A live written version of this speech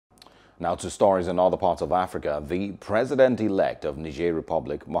Now to stories in other parts of Africa. The president-elect of Niger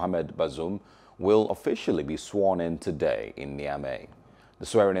Republic, Mohammed Bazoum, will officially be sworn in today in Niamey. The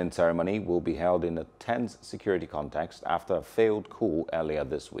swearing-in ceremony will be held in a tense security context after a failed coup earlier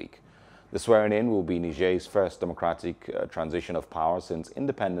this week. The swearing-in will be Niger's first democratic transition of power since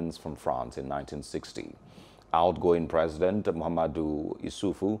independence from France in 1960. Outgoing President Mahamadou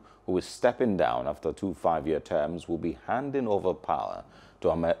Issoufou, who is stepping down after two 5-year terms, will be handing over power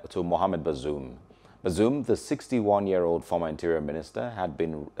to Mohamed Bazoum. Bazoum, the 61-year-old former interior minister, had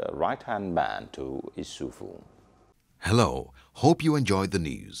been a right-hand man to Issoufou. Hello, hope you enjoyed the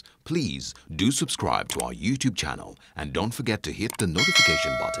news. Please do subscribe to our YouTube channel and don't forget to hit the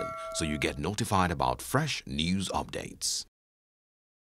notification button so you get notified about fresh news updates.